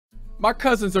My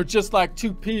cousins are just like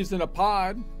two peas in a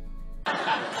pod.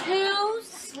 Two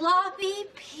sloppy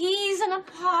peas in a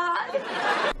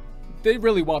pod? They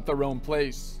really want their own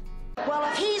place. Well,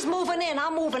 if he's moving in,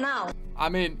 I'm moving out. I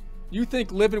mean, you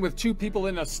think living with two people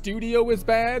in a studio is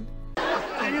bad?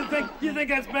 You think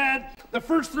that's bad? The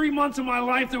first 3 months of my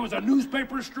life, there was a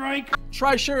newspaper strike.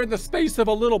 Try sharing the space of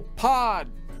a little pod.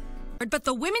 But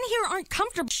the women here aren't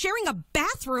comfortable sharing a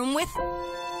bathroom with...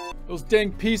 Those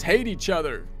dang peas hate each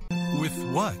other. With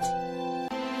what?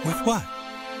 With what?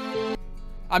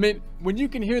 I mean, when you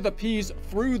can hear the peas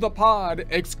through the pod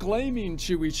exclaiming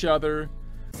to each other,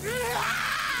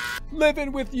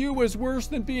 living with you is worse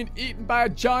than being eaten by a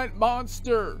giant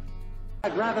monster.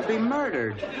 I'd rather be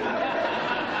murdered.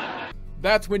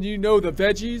 That's when you know the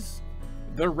veggies,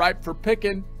 they're ripe for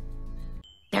picking.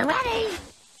 They're ready.